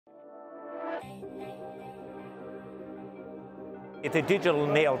It's a digital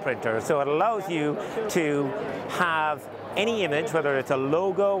nail printer, so it allows you to have any image, whether it's a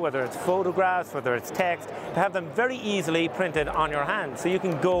logo, whether it's photographs, whether it's text, to have them very easily printed on your hand. So you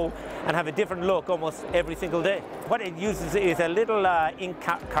can go and have a different look almost every single day. What it uses is a little ink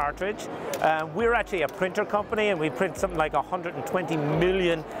cartridge. We're actually a printer company, and we print something like 120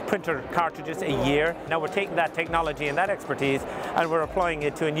 million printer cartridges a year. Now we're taking that technology and that expertise and we're applying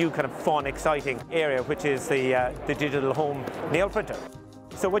it to a new kind of fun, exciting area, which is the digital home nail printer.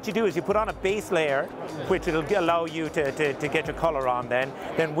 So what you do is you put on a base layer, which will allow you to get your color on then.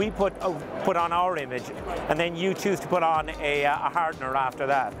 Then we put on our image, and then you choose to put on a hardener after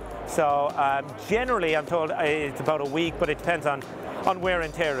that. So generally I'm told it's about a week, but it depends on wear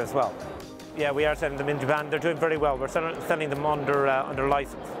and tear as well. Yeah, we are selling them in Japan. They're doing very well. We're selling them under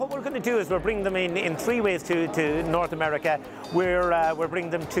license. What we're going to do is we're bringing them in three ways to North America. We're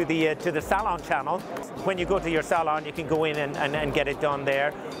bringing them to the salon channel. When you go to your salon, you can go in and get it done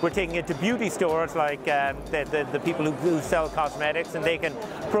there. We're taking it to beauty stores like the people who sell cosmetics, and they can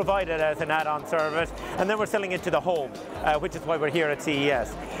provide it as an add-on service. And then we're selling it to the home, which is why we're here at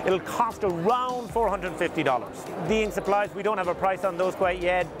CES. It'll cost around $450. The ink supplies, we don't have a price on those quite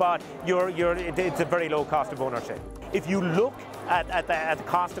yet, but it's a very low cost of ownership. If you look at the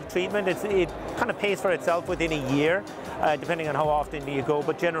cost of treatment, it kind of pays for itself within a year, depending on how often you go,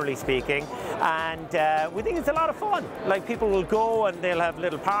 but generally speaking. And we think it's a lot of fun. Like, people will go and they'll have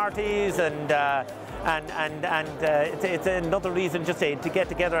little parties, and it's another reason just to get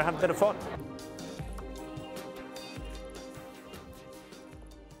together and have a bit of fun.